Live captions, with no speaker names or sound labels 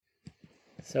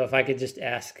So if I could just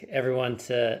ask everyone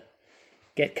to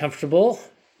get comfortable,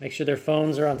 make sure their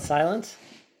phones are on silent.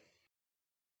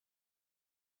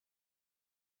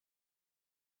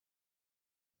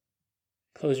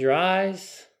 Close your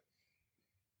eyes.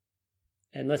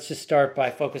 And let's just start by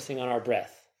focusing on our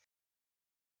breath.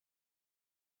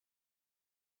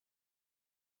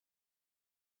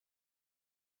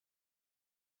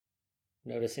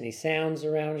 Notice any sounds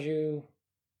around you.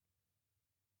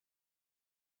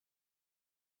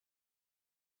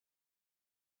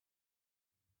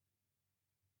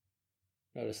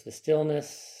 Notice the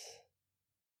stillness.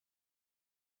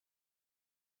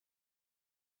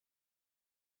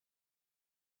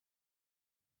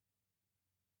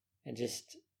 And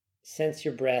just sense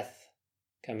your breath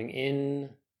coming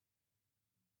in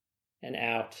and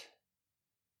out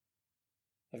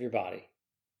of your body.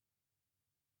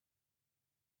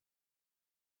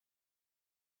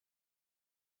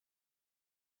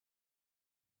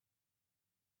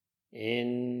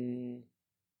 In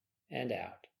and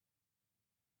out.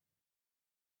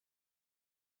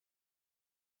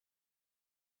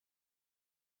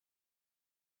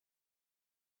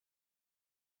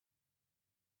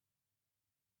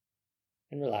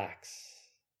 And relax.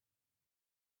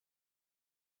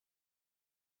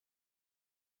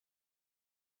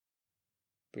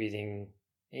 Breathing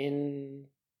in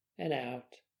and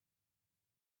out.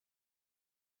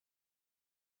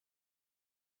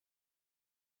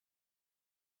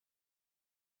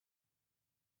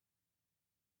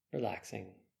 Relaxing.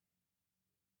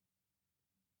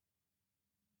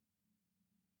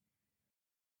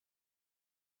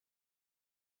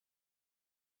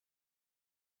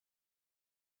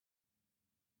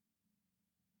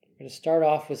 I'm going to start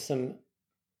off with some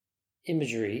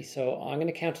imagery. So I'm going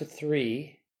to count to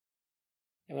 3.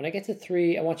 And when I get to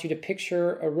 3, I want you to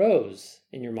picture a rose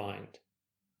in your mind.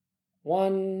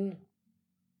 1,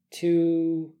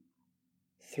 2,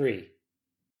 3.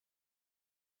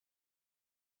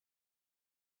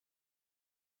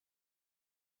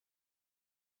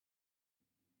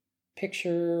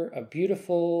 Picture a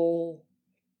beautiful,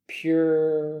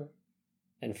 pure,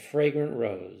 and fragrant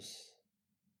rose.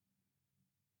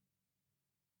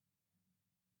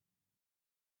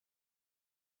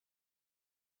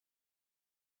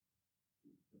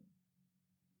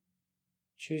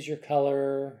 Choose your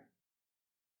color.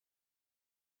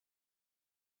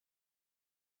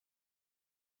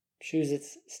 Choose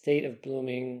its state of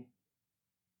blooming.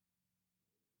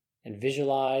 And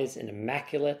visualize an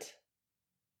immaculate,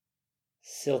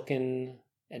 silken,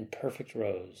 and perfect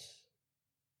rose.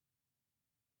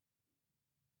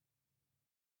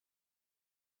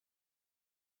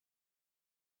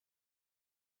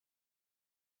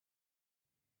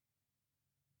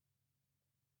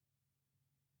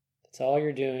 That's all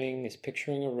you're doing is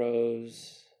picturing a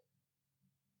rose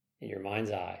in your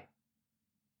mind's eye.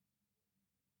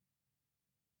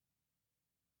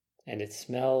 And it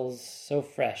smells so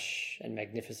fresh and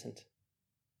magnificent.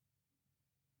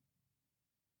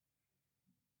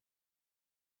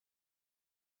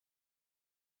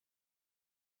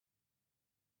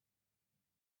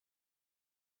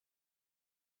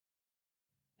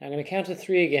 Now I'm going to count to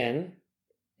 3 again.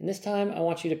 And this time I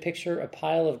want you to picture a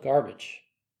pile of garbage.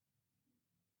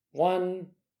 1,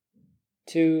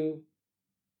 2,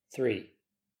 3.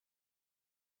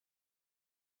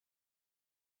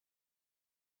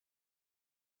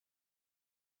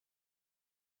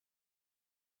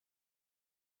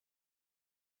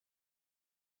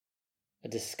 A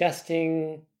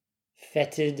disgusting,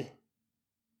 fetid,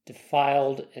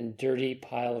 defiled, and dirty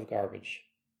pile of garbage.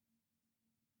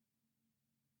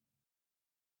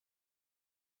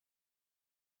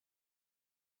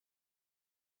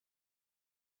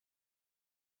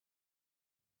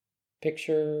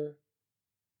 Picture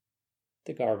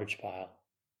the garbage pile.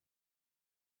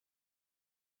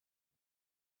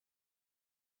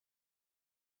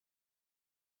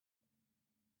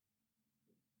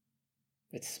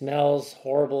 It smells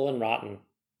horrible and rotten.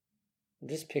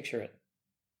 Just picture it.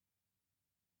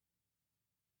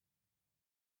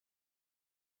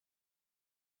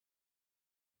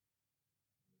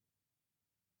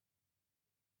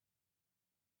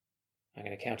 I'm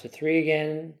going to count to 3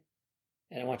 again,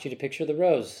 and I want you to picture the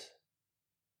rose.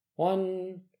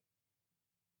 1,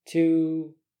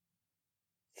 2,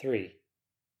 3.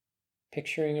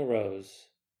 Picturing a rose.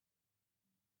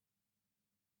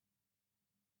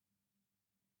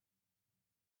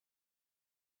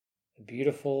 A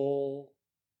beautiful,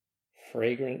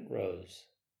 fragrant rose.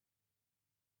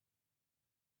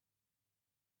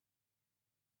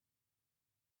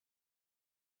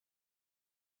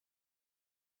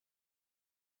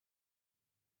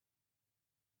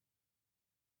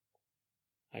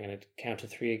 I'm going to count to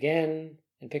 3 again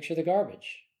and picture the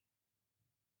garbage.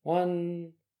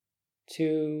 1,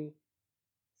 2,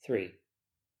 3.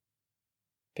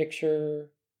 Picture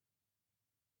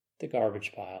the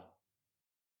garbage pile.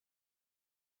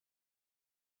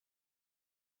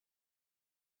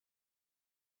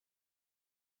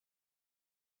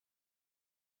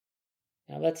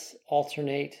 Now let's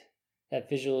alternate that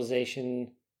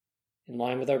visualization in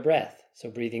line with our breath. So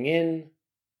breathing in,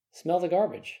 smell the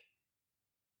garbage.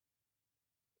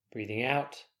 Breathing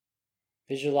out,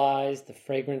 visualize the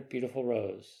fragrant, beautiful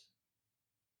rose.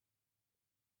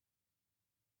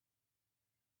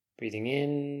 Breathing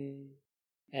in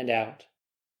and out.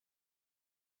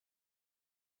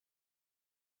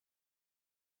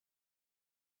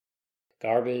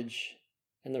 Garbage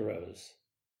and the rose.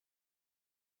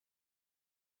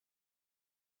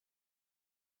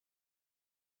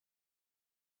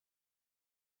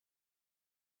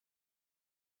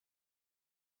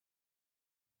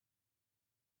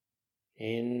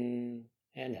 In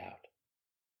and out.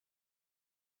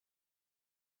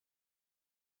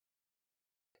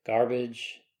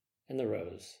 Garbage and the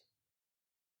rose.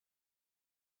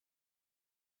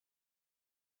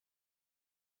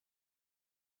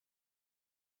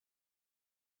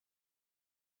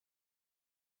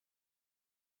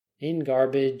 In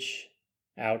garbage,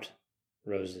 out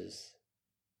roses.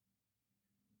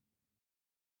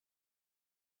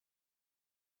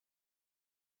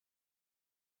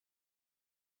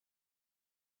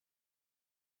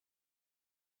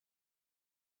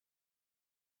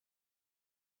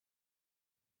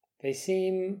 They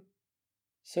seem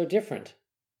so different,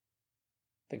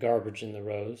 the garbage and the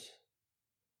rose.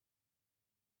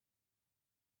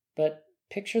 But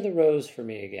picture the rose for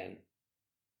me again.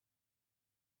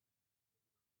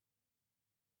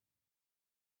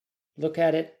 Look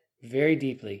at it very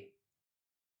deeply.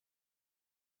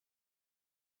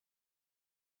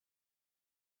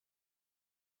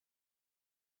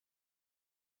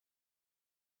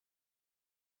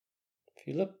 If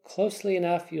you look closely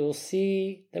enough, you'll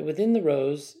see that within the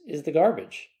rose is the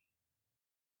garbage.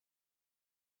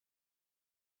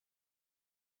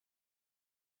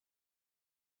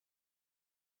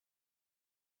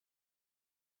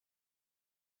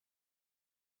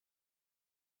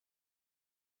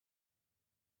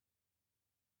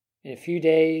 In a few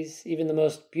days, even the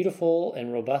most beautiful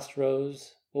and robust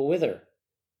rose will wither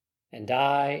and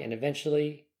die and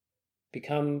eventually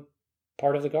become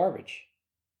part of the garbage.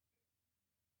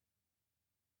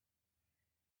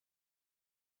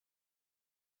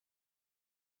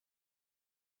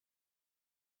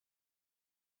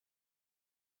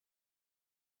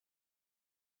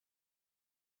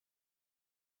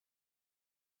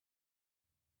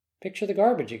 Picture the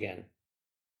garbage again.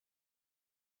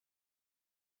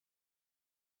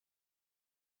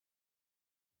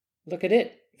 Look at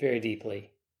it very deeply.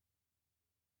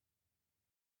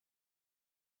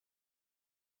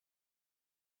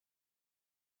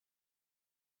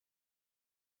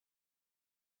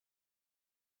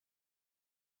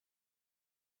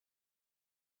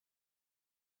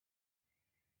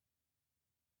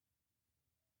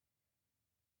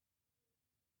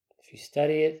 If you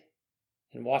study it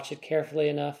and watch it carefully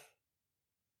enough,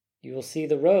 you will see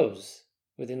the rose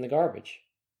within the garbage.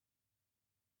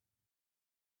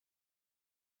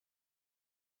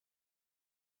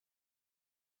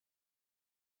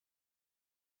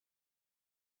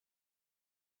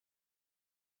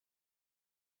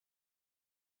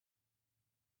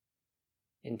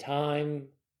 In time,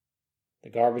 the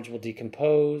garbage will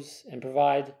decompose and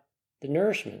provide the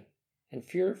nourishment and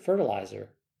fertilizer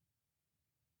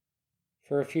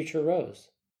for a future rose.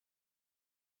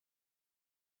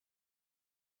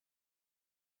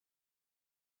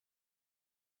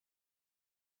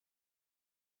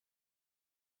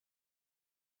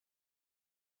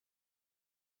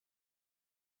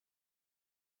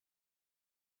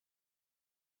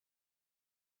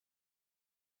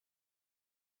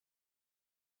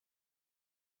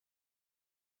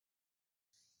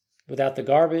 Without the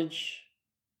garbage,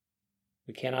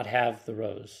 we cannot have the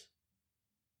rose.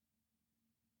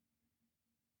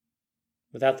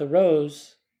 Without the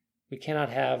rose, we cannot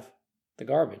have the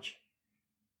garbage.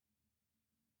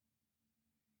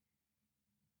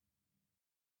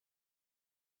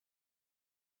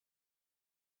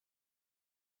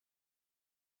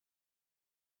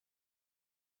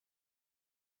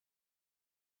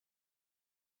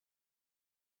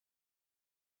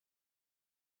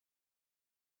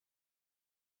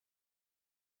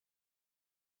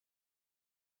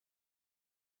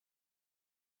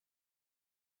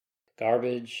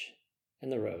 Garbage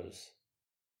and the rose.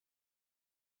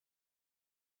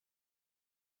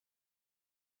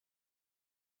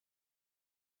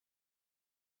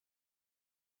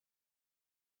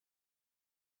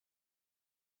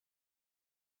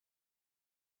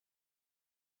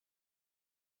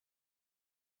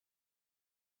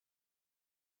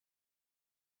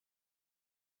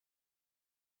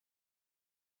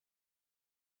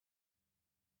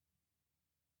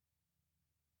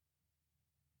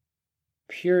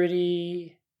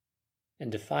 Purity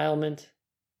and defilement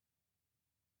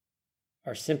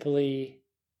are simply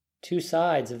two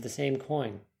sides of the same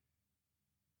coin.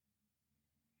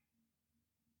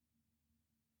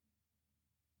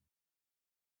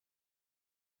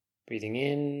 Breathing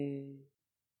in,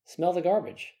 smell the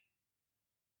garbage.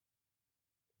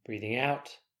 Breathing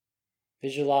out,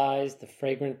 visualize the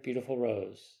fragrant, beautiful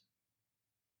rose.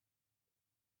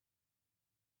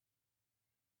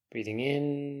 Breathing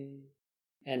in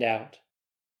and out.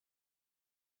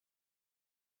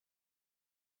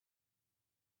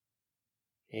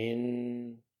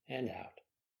 In and out.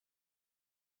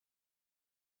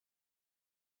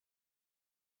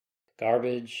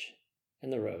 Garbage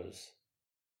and the rose.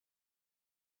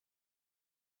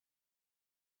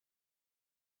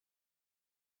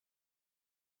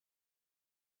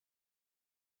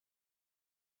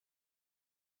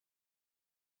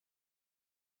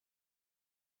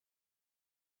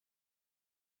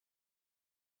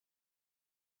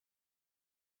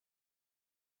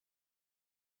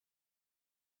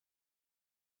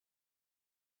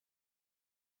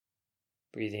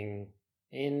 Breathing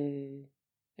in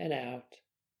and out.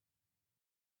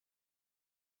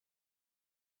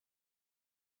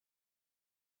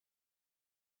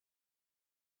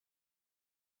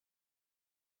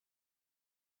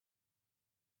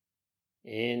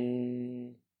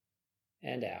 In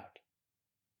and out.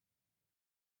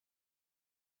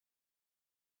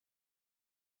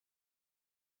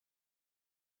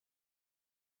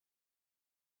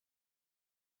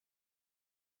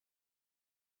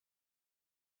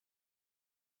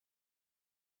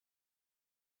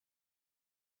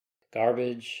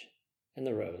 Garbage and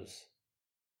the rose.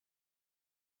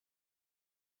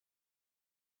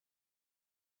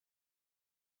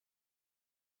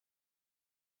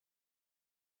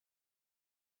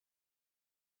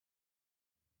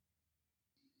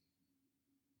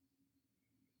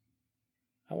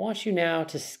 I want you now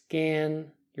to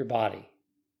scan your body.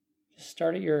 Just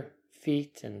start at your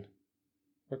feet and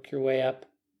work your way up.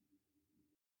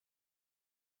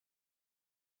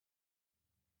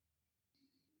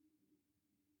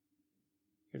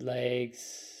 Your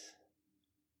legs,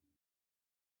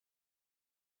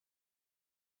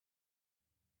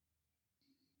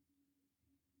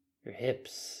 your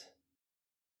hips,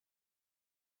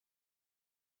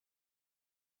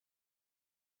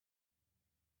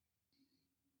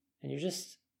 and you're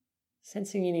just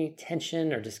sensing any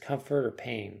tension or discomfort or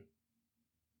pain.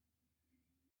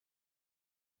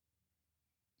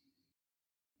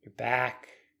 Your back,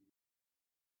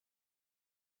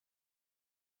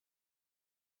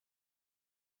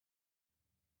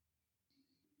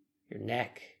 your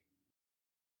neck,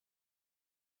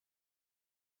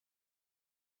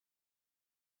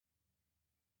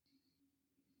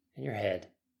 and your head.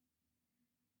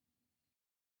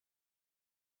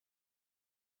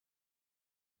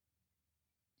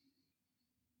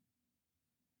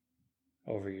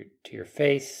 To your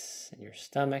face and your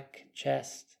stomach,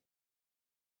 chest.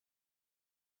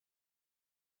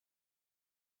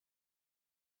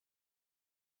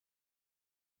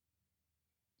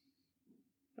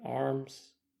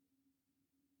 Arms.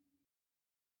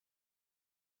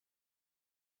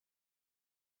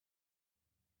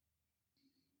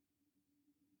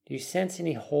 Do you sense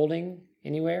any holding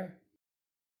anywhere?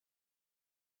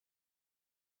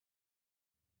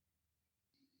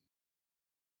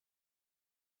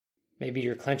 Maybe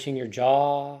you're clenching your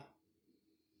jaw.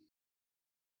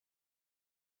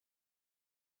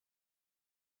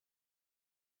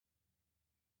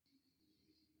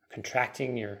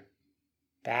 Contracting your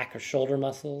back or shoulder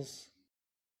muscles.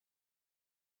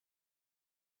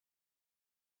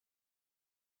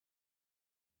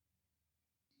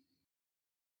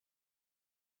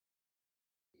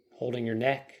 Holding your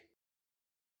neck.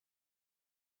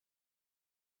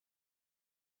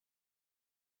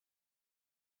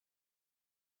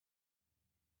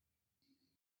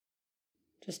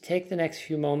 Just take the next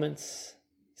few moments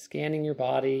scanning your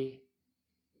body.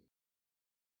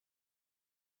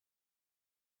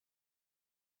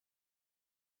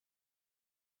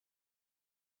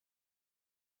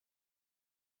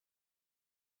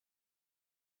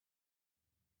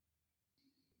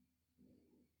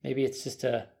 Maybe it's just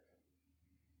a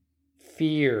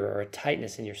fear or a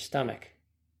tightness in your stomach.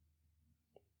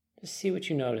 Just see what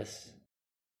you notice.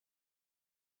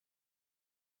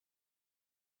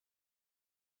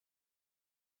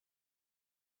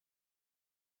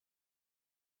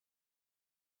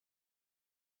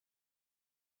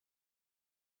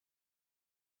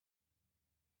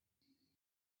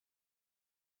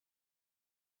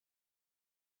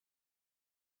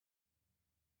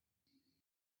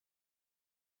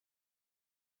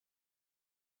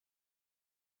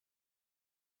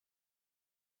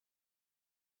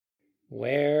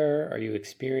 Where are you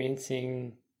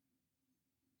experiencing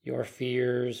your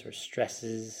fears or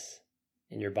stresses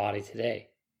in your body today?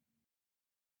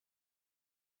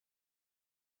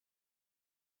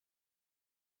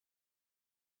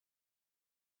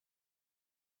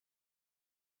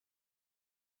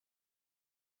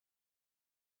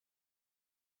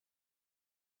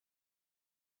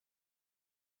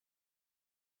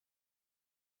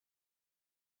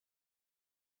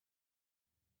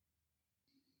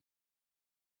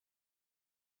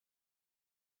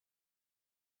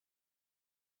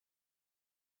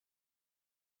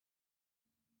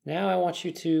 Now I want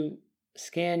you to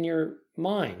scan your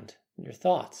mind and your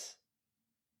thoughts.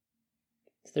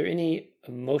 Is there any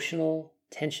emotional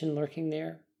tension lurking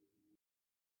there?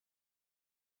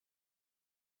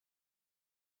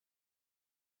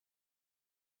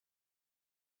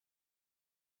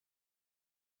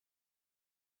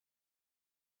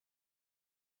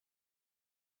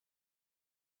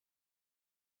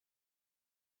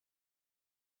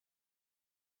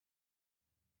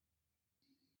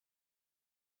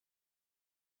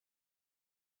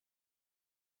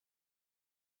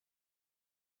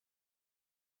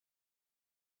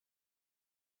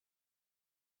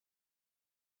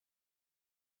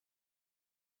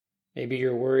 Maybe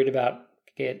you're worried about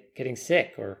getting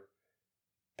sick or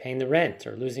paying the rent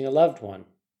or losing a loved one.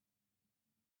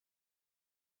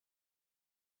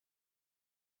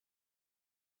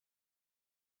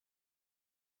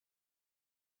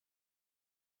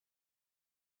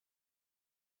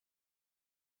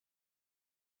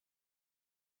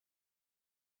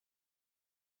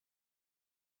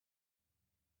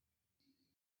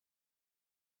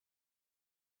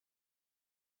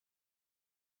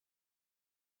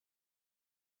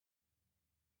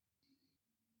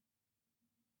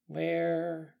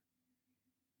 Where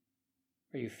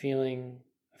are you feeling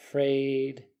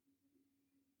afraid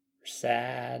or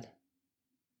sad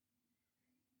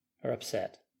or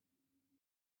upset?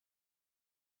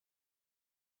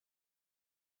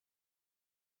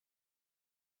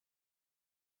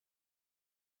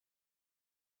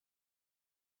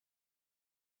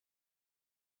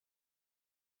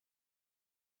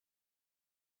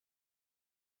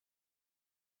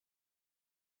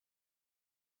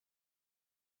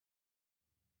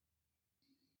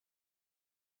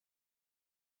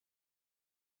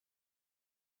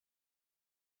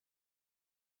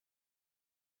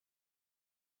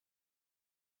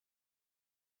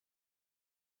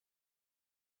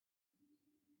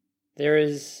 There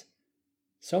is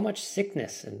so much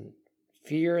sickness and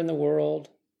fear in the world.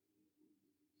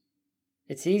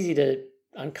 It's easy to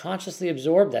unconsciously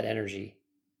absorb that energy,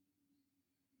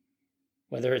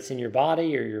 whether it's in your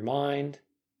body or your mind.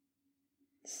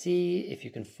 See if you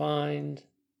can find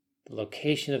the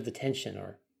location of the tension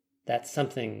or that's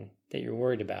something that you're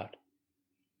worried about.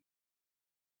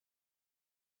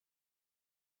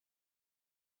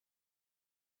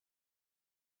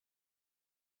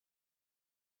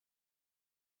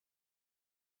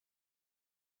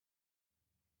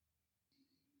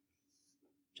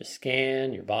 Just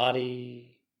scan your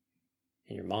body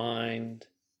and your mind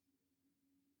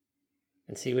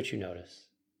and see what you notice.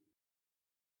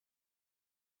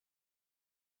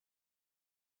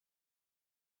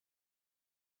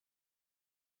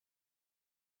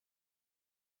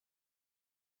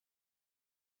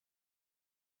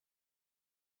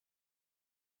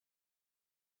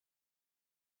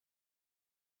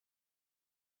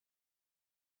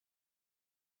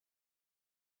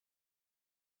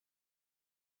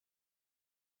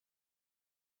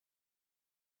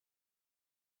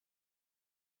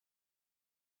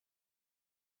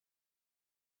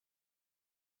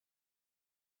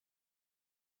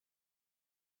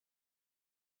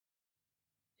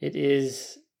 It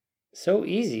is so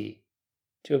easy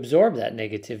to absorb that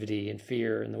negativity and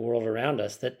fear in the world around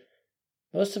us that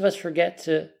most of us forget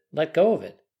to let go of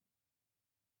it.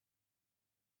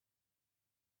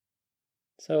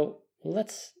 So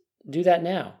let's do that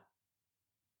now.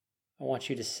 I want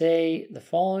you to say the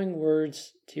following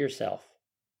words to yourself.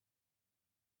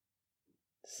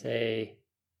 Say,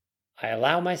 I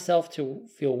allow myself to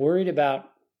feel worried about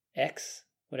X,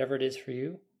 whatever it is for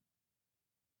you.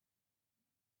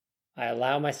 I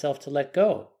allow myself to let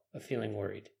go of feeling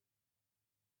worried.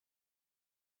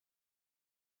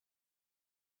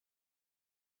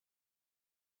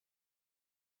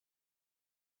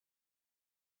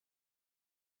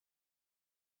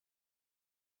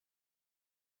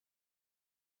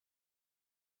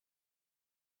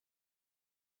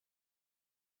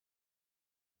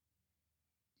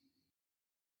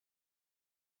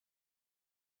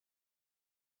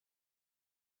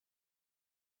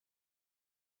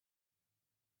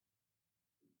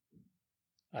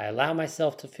 I allow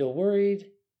myself to feel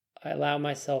worried. I allow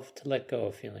myself to let go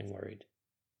of feeling worried.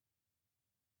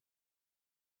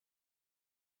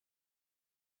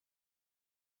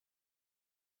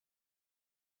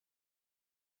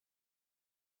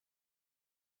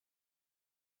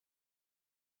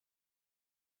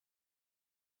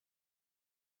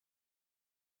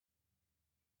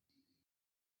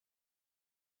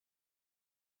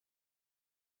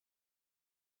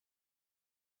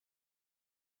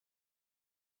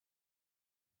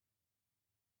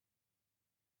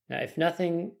 Now, if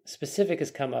nothing specific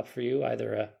has come up for you,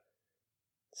 either a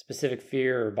specific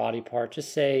fear or body part,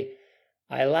 just say,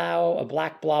 I allow a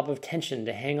black blob of tension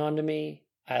to hang on to me.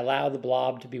 I allow the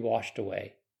blob to be washed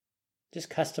away. Just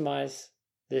customize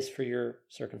this for your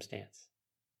circumstance.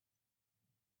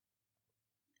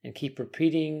 And keep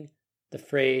repeating the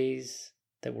phrase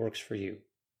that works for you.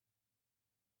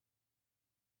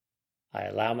 I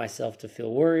allow myself to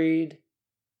feel worried.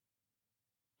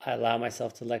 I allow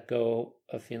myself to let go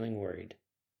of feeling worried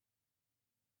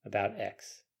about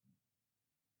X.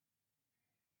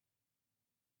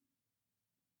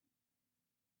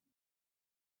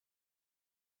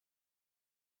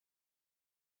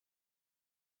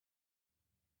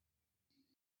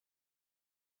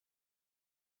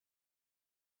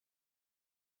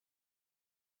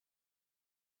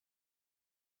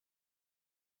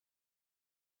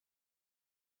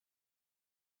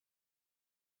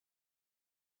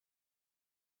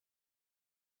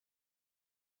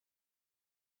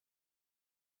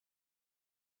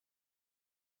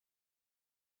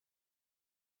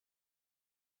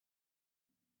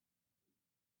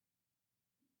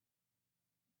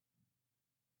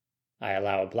 I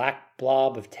allow a black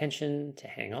blob of tension to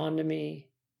hang on to me.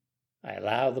 I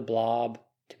allow the blob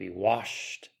to be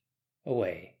washed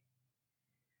away.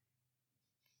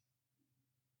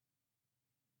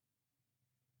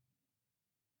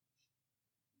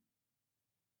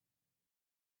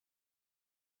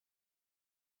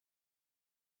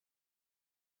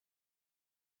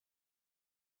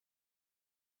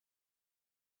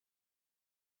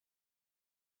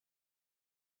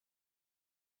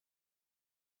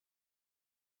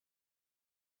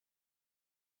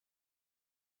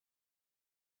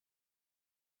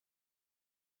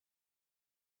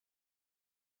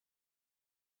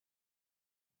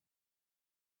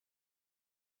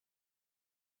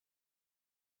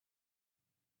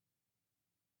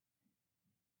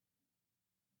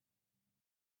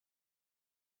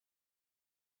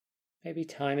 Maybe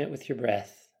time it with your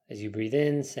breath. As you breathe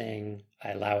in, saying,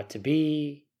 I allow it to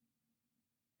be.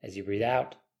 As you breathe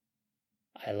out,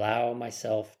 I allow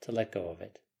myself to let go of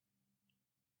it.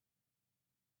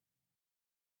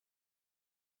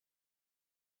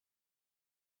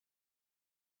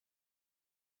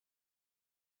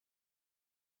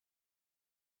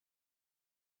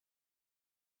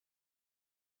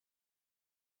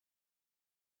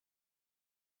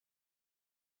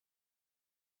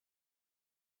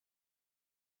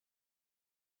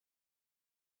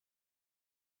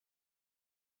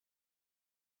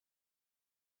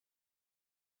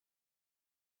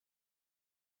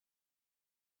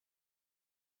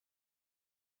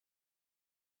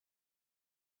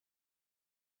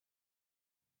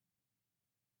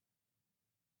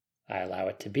 I allow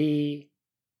it to be.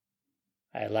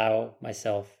 I allow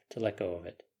myself to let go of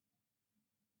it.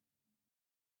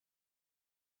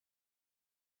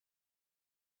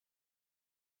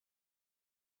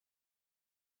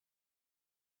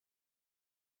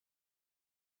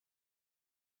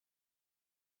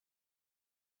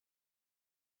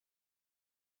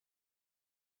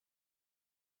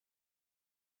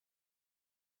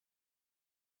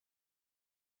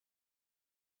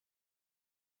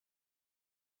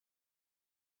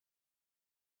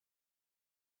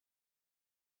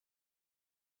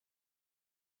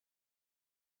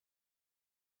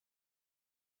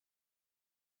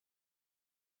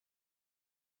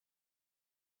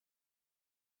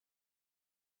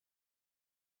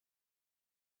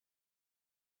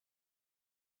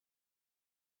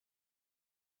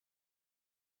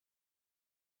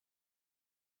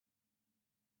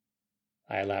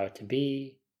 I allow it to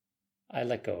be. I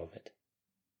let go of it.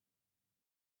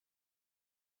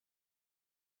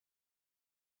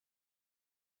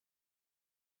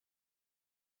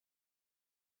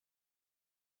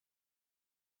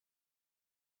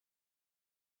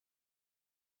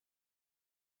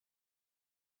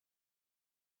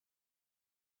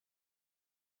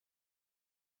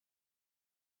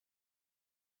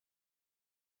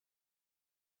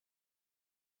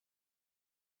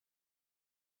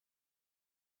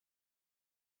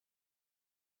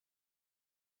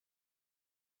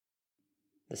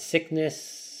 The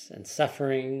sickness and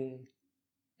suffering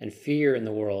and fear in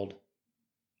the world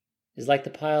is like the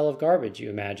pile of garbage you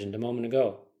imagined a moment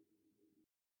ago.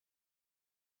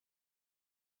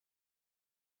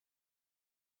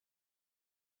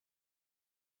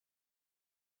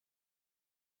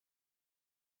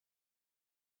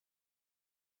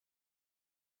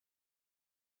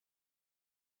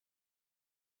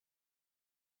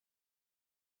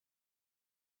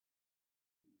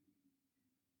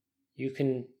 You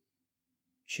can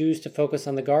choose to focus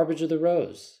on the garbage or the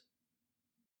rose.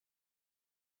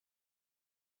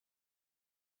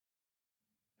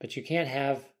 But you can't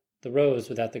have the rose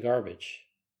without the garbage.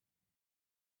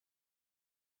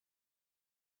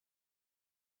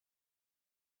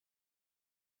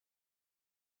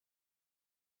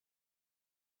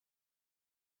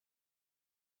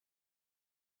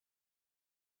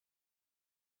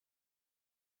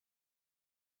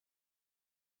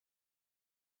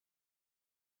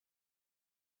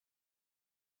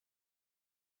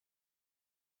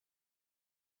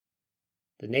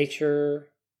 The nature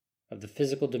of the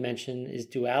physical dimension is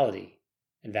duality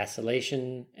and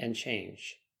vacillation and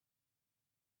change.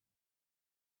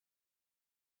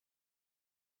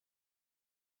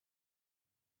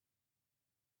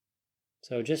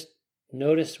 So just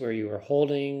notice where you are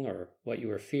holding or what you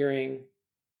are fearing.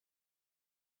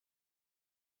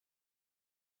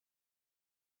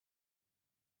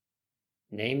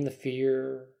 Name the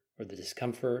fear or the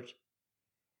discomfort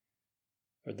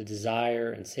or the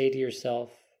desire and say to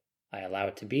yourself, I allow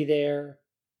it to be there.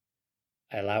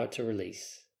 I allow it to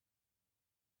release.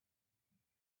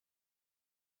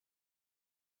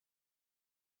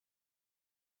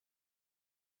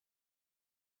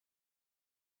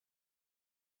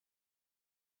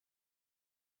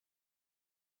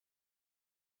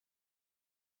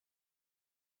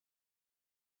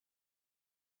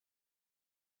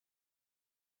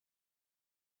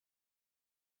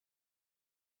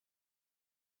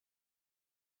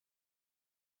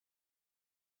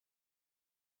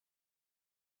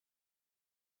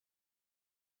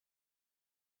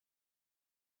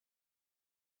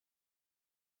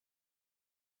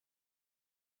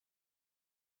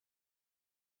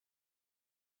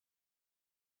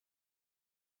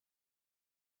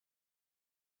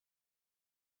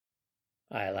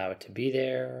 I allow it to be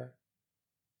there.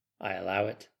 I allow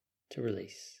it to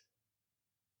release.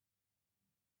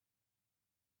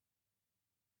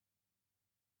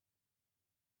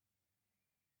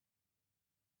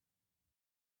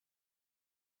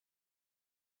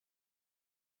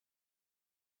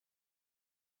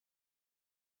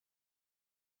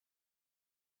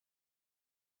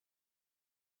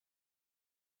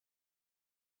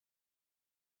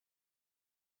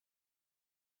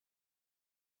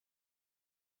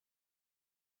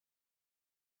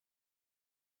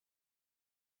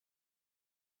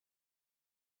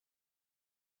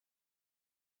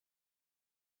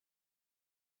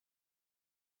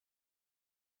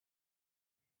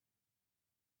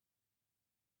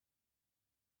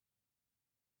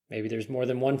 Maybe there's more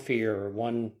than one fear or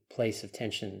one place of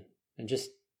tension, and just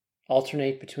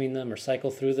alternate between them or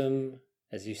cycle through them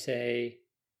as you say,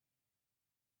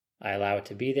 I allow it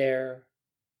to be there.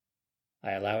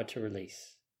 I allow it to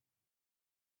release.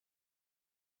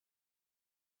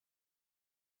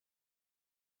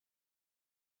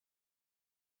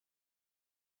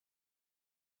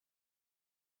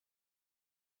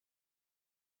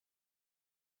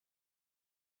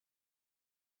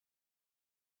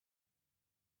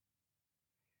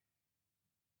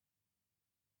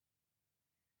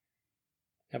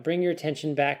 Now bring your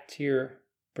attention back to your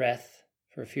breath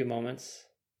for a few moments,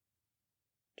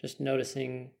 just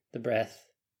noticing the breath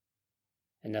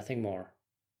and nothing more.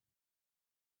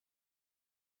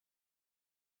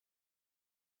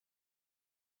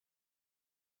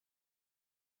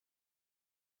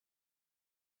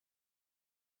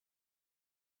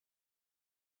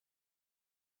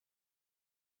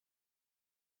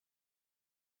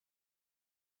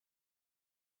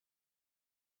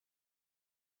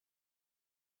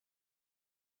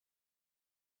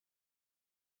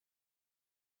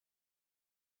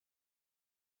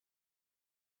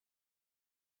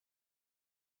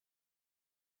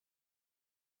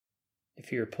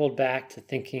 If you're pulled back to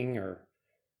thinking or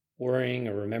worrying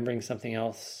or remembering something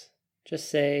else,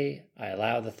 just say, I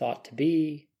allow the thought to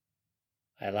be.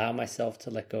 I allow myself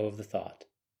to let go of the thought.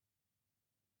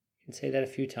 You can say that a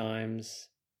few times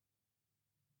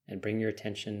and bring your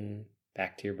attention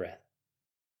back to your breath.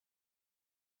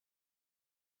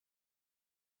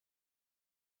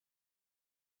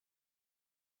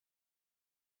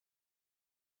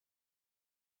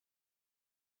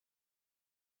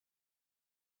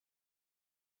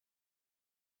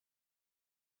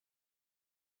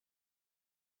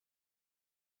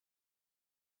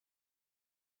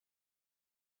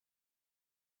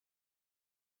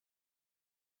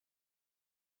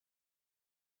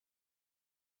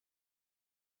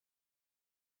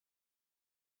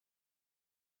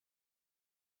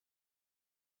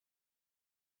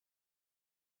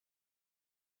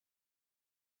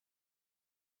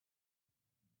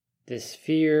 This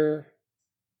fear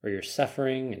or your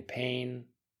suffering and pain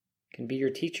can be your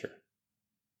teacher.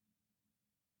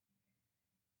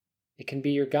 It can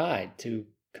be your guide to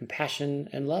compassion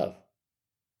and love.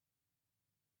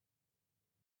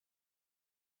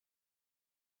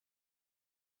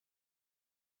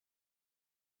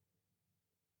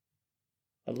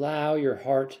 Allow your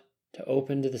heart to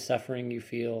open to the suffering you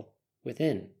feel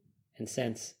within and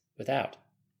sense without.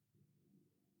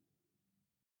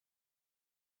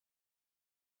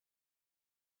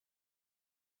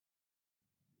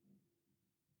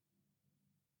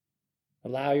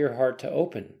 Allow your heart to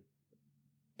open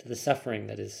to the suffering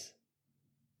that is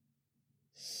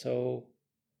so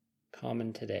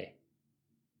common today.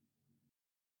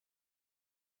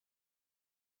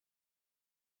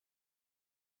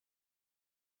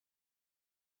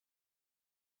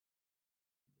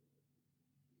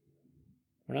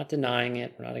 We're not denying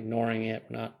it, we're not ignoring it,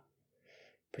 we're not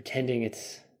pretending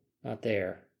it's not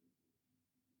there.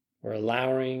 We're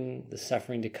allowing the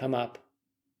suffering to come up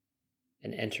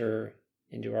and enter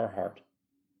into our heart.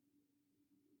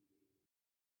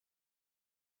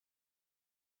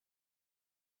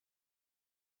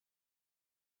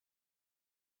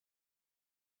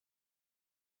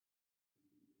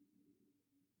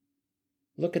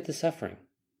 Look at the suffering.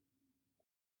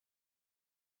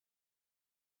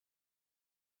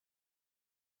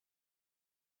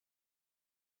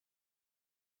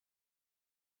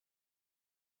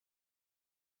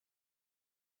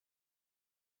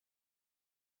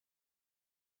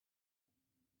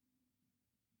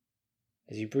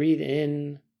 As you breathe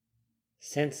in,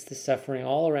 sense the suffering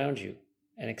all around you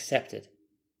and accept it.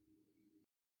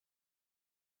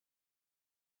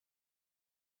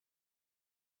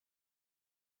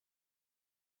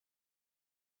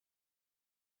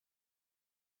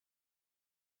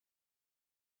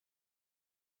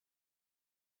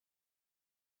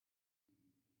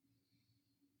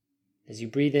 As you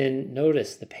breathe in,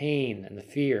 notice the pain and the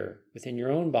fear within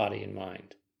your own body and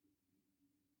mind,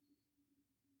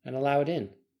 and allow it in.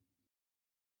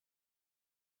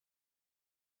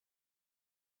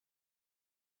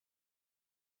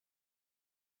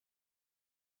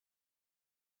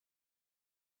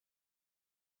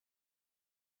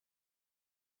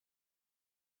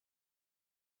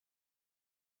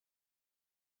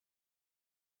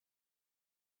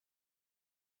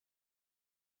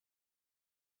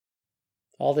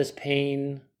 All this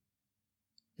pain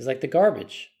is like the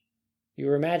garbage you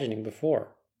were imagining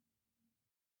before.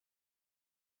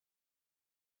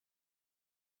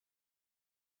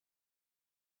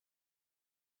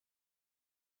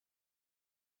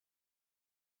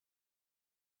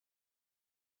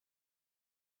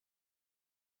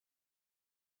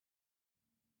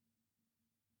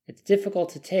 It's difficult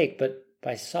to take, but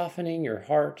by softening your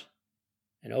heart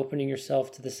and opening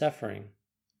yourself to the suffering,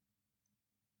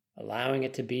 allowing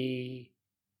it to be,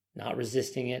 not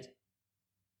resisting it,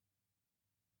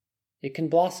 it can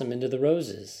blossom into the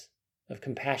roses of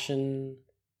compassion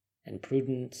and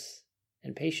prudence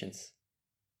and patience.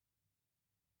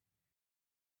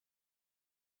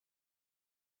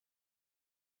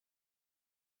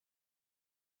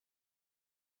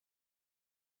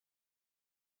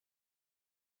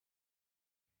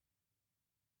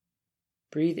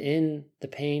 Breathe in the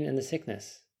pain and the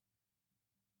sickness.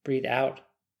 Breathe out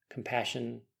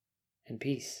compassion and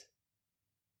peace.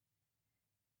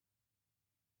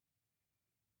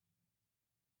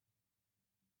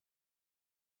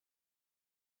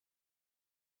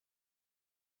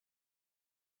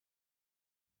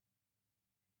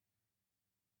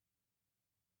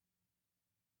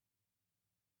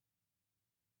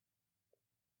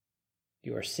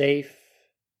 You are safe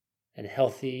and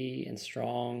healthy and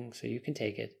strong, so you can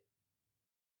take it.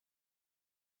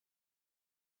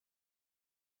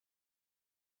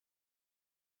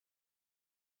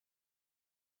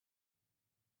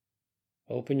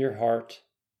 Open your heart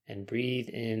and breathe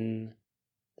in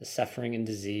the suffering and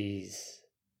disease.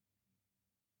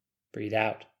 Breathe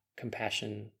out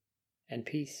compassion and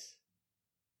peace.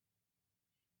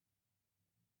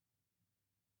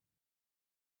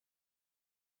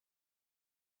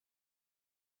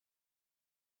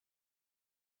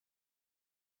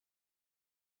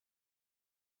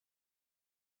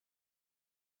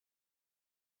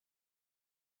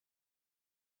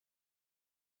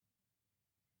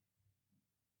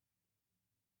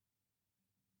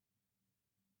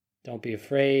 Don't be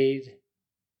afraid.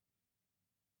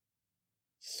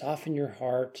 Soften your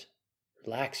heart,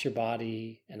 relax your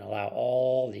body, and allow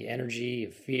all the energy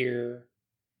of fear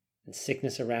and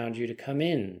sickness around you to come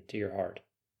in to your heart.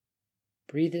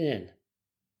 Breathe it in,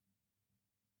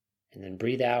 and then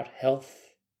breathe out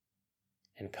health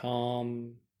and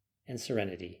calm and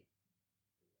serenity.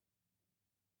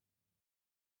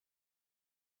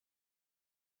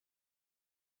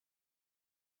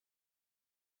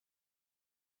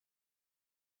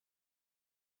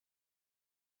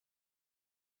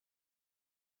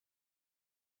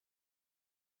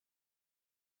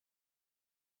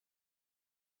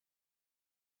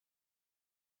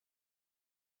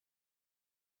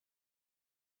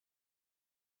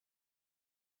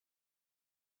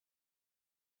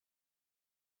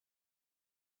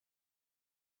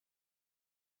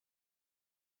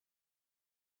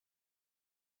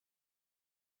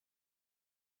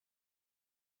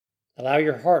 Allow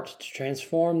your heart to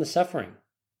transform the suffering.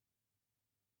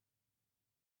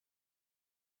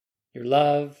 Your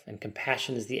love and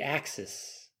compassion is the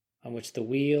axis on which the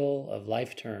wheel of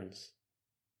life turns.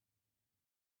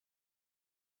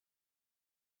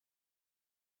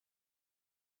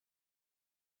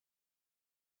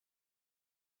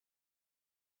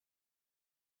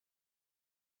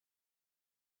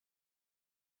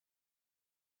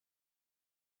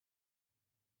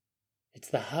 It's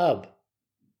the hub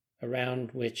around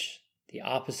which the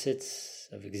opposites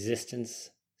of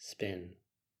existence spin.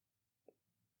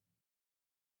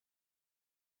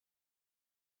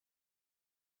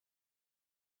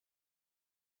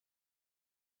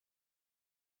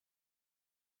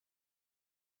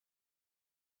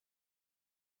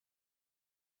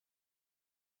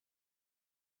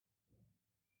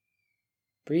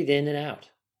 Breathe in and out.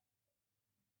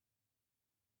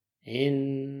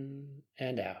 In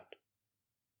and out.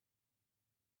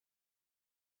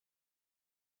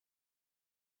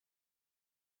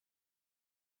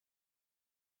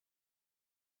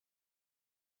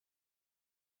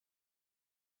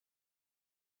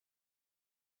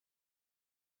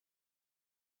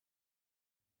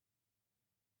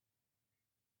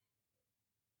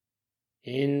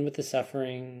 In with the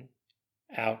suffering,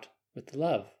 out with the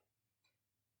love.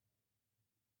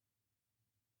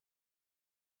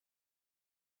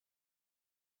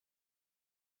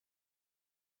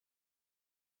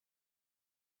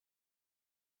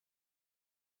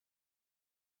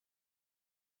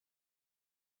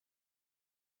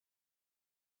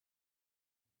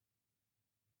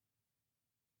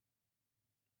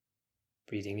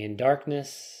 Breathing in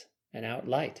darkness and out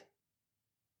light.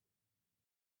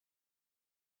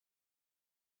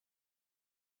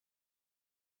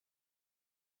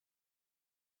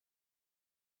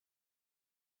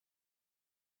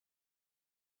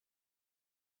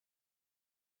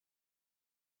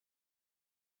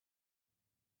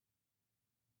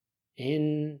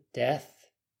 In death,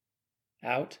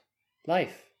 out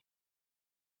life.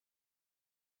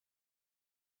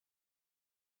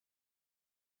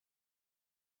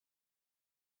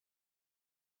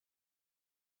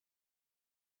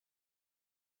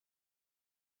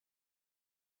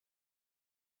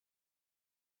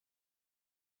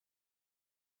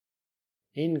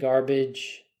 In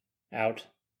garbage, out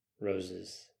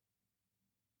roses.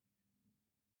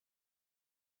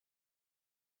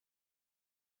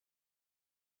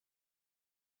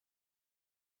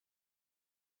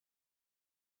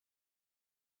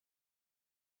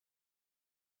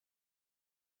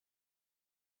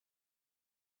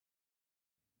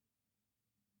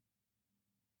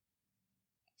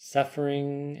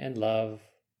 Suffering and love,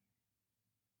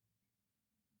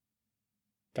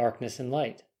 darkness and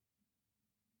light,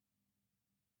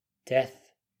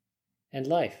 death and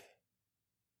life,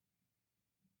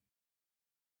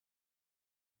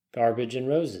 garbage and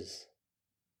roses.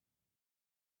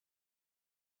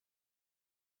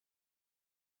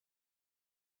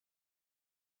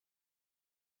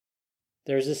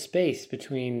 There's a space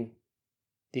between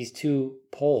these two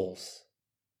poles,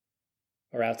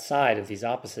 or outside of these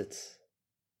opposites.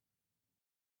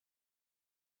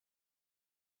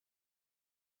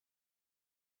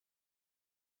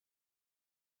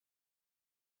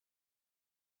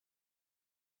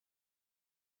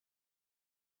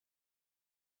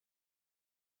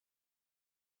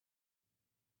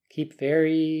 Keep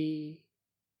very,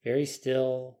 very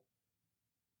still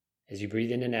as you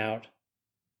breathe in and out,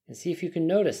 and see if you can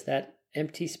notice that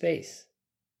empty space.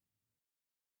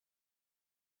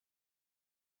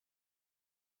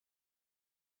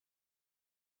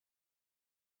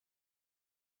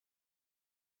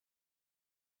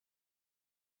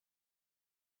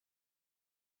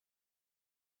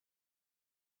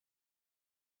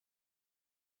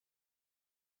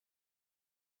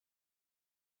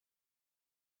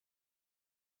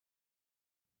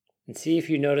 And see if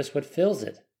you notice what fills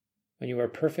it when you are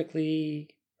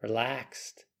perfectly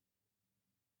relaxed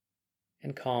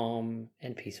and calm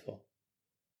and peaceful.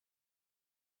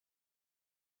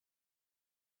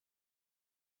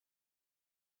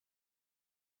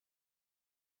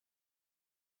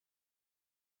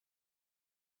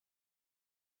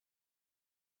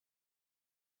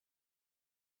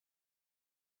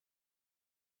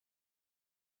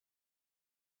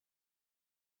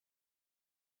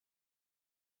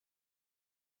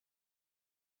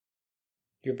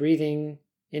 You're breathing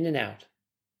in and out.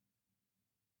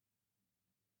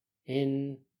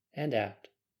 In and out.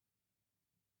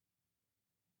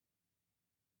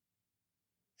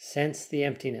 Sense the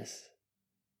emptiness.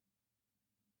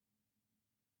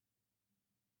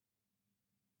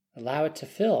 Allow it to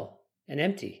fill and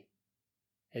empty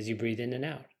as you breathe in and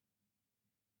out.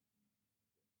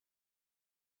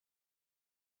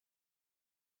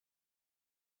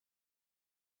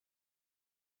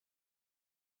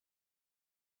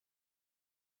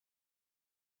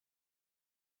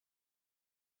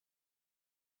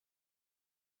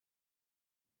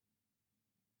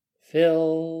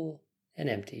 Fill and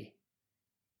empty.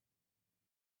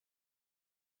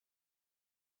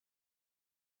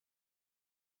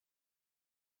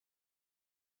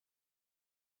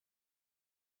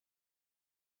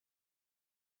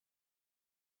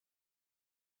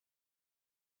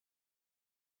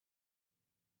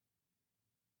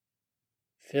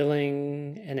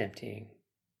 Filling and emptying.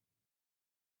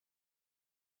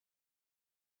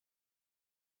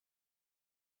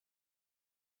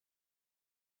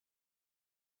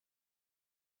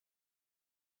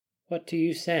 What do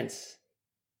you sense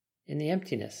in the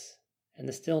emptiness and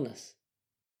the stillness?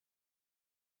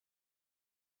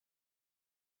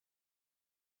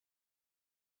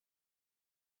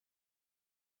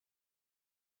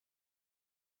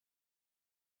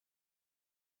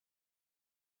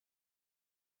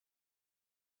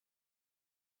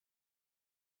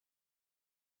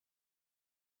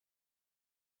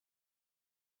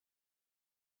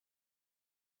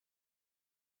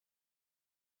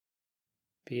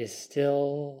 Be as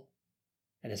still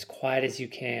and as quiet as you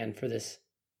can for this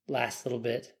last little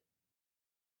bit.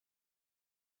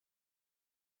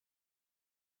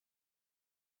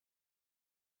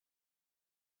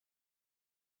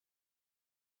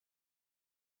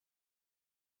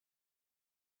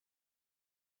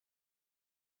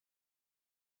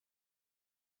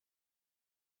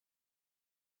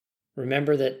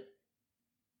 Remember that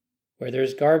where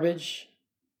there's garbage,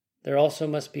 there also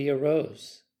must be a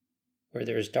rose. Where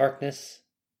there is darkness,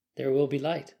 there will be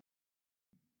light.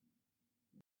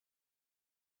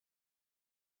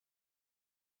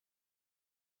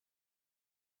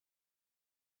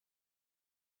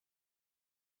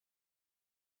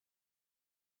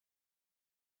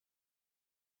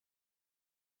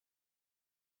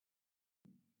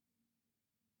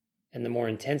 And the more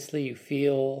intensely you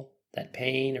feel that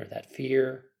pain or that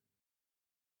fear,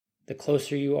 the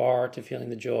closer you are to feeling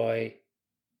the joy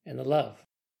and the love.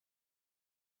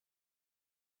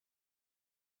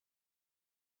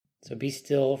 So be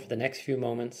still for the next few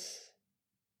moments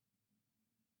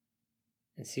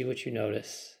and see what you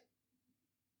notice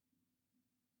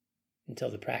until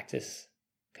the practice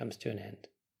comes to an end.